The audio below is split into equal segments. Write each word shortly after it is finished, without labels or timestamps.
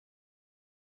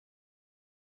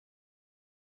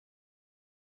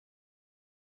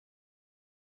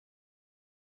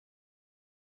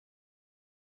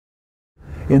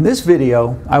In this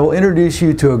video, I will introduce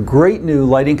you to a great new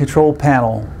lighting control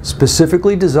panel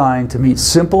specifically designed to meet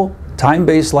simple,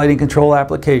 time-based lighting control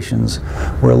applications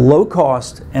where low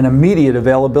cost and immediate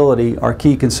availability are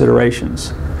key considerations.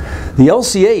 The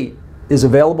LC8 is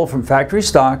available from factory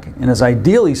stock and is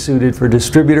ideally suited for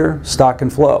distributor stock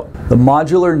and flow. The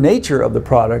modular nature of the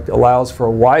product allows for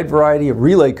a wide variety of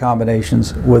relay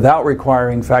combinations without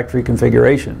requiring factory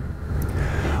configuration.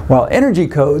 While energy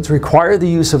codes require the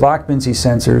use of occupancy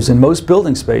sensors in most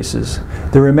building spaces,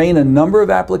 there remain a number of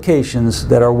applications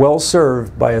that are well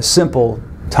served by a simple,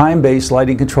 time-based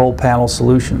lighting control panel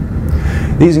solution.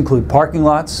 These include parking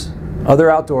lots,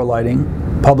 other outdoor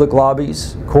lighting, public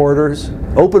lobbies, corridors,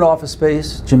 open office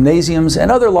space, gymnasiums, and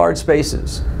other large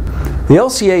spaces. The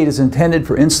LC8 is intended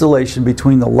for installation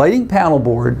between the lighting panel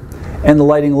board and the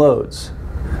lighting loads.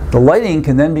 The lighting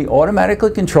can then be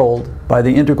automatically controlled by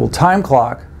the integral time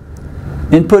clock,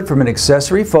 input from an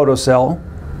accessory photocell,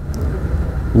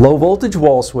 low voltage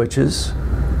wall switches,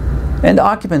 and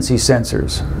occupancy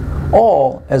sensors,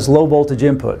 all as low voltage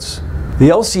inputs. The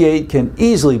LC8 can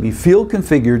easily be field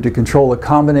configured to control a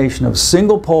combination of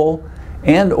single pole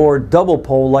and/or double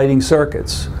pole lighting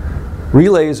circuits.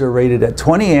 Relays are rated at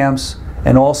 20 amps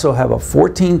and also have a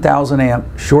 14,000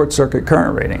 amp short circuit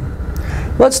current rating.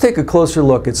 Let's take a closer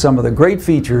look at some of the great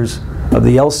features of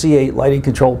the LC8 lighting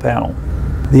control panel.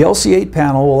 The LC8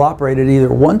 panel will operate at either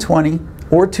 120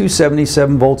 or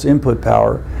 277 volts input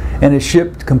power and is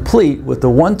shipped complete with the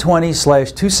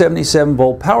 120/277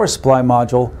 volt power supply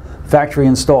module factory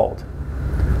installed.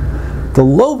 The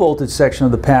low voltage section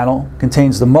of the panel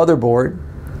contains the motherboard,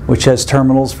 which has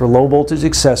terminals for low voltage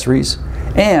accessories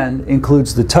and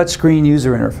includes the touchscreen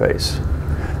user interface.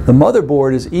 The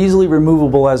motherboard is easily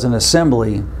removable as an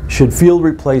assembly should field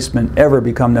replacement ever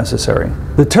become necessary.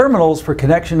 The terminals for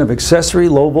connection of accessory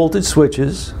low voltage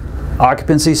switches,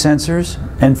 occupancy sensors,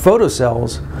 and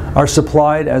photocells are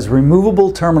supplied as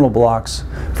removable terminal blocks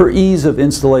for ease of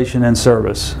installation and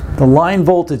service. The line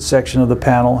voltage section of the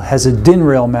panel has a DIN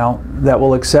rail mount that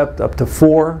will accept up to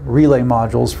 4 relay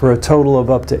modules for a total of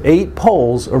up to 8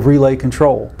 poles of relay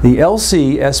control. The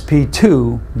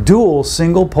LC-SP2 dual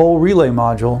single pole relay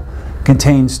module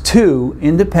contains 2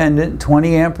 independent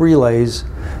 20 amp relays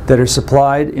that are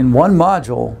supplied in one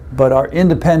module but are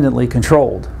independently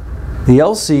controlled. The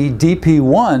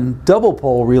LC-DP1 double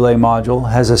pole relay module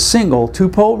has a single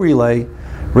 2-pole relay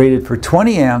rated for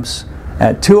 20 amps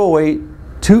at 208,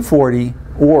 240,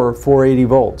 or 480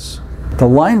 volts. The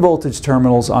line voltage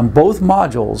terminals on both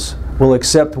modules will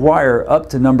accept wire up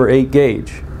to number 8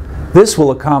 gauge. This will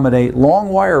accommodate long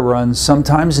wire runs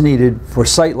sometimes needed for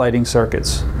site lighting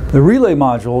circuits. The relay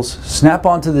modules snap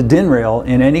onto the DIN rail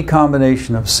in any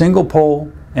combination of single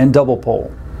pole and double pole.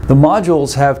 The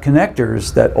modules have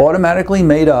connectors that automatically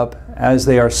mate up as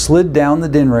they are slid down the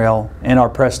DIN rail and are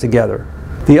pressed together.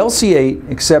 The LC8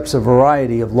 accepts a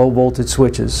variety of low voltage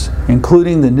switches,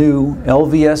 including the new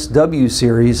LVSW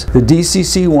series, the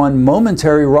DCC1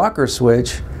 momentary rocker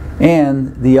switch,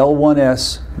 and the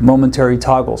L1S momentary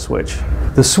toggle switch.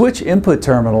 The switch input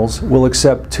terminals will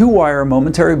accept 2-wire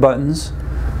momentary buttons,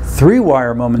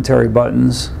 3-wire momentary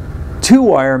buttons,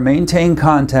 2-wire maintain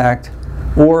contact,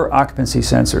 or occupancy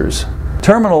sensors.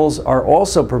 Terminals are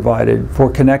also provided for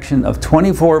connection of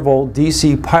 24-volt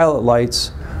DC pilot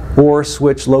lights or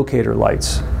switch locator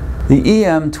lights. The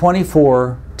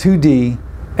EM24 2D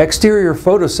exterior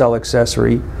photocell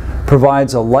accessory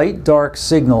provides a light-dark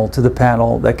signal to the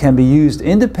panel that can be used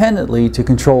independently to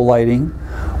control lighting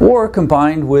or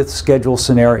combined with schedule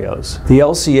scenarios. The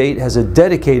LC8 has a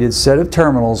dedicated set of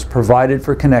terminals provided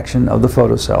for connection of the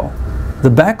photocell. The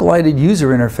backlighted user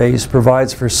interface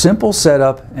provides for simple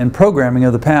setup and programming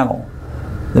of the panel.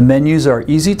 The menus are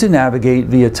easy to navigate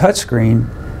via touchscreen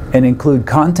and include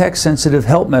context-sensitive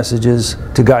help messages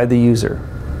to guide the user.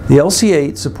 The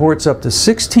LC8 supports up to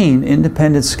 16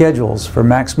 independent schedules for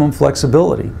maximum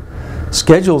flexibility.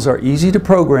 Schedules are easy to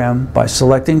program by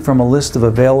selecting from a list of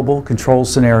available control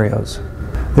scenarios.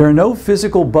 There are no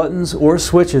physical buttons or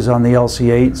switches on the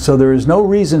LC8, so there is no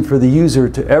reason for the user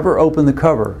to ever open the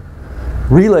cover.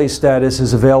 Relay status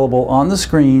is available on the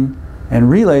screen, and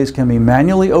relays can be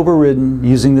manually overridden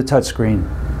using the touchscreen.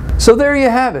 So there you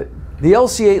have it, the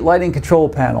LC8 lighting control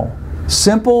panel.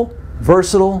 Simple,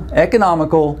 versatile,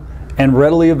 economical, and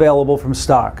readily available from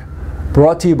stock.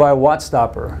 Brought to you by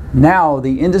Wattstopper, now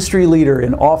the industry leader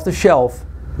in off-the-shelf,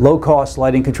 low-cost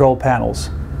lighting control panels.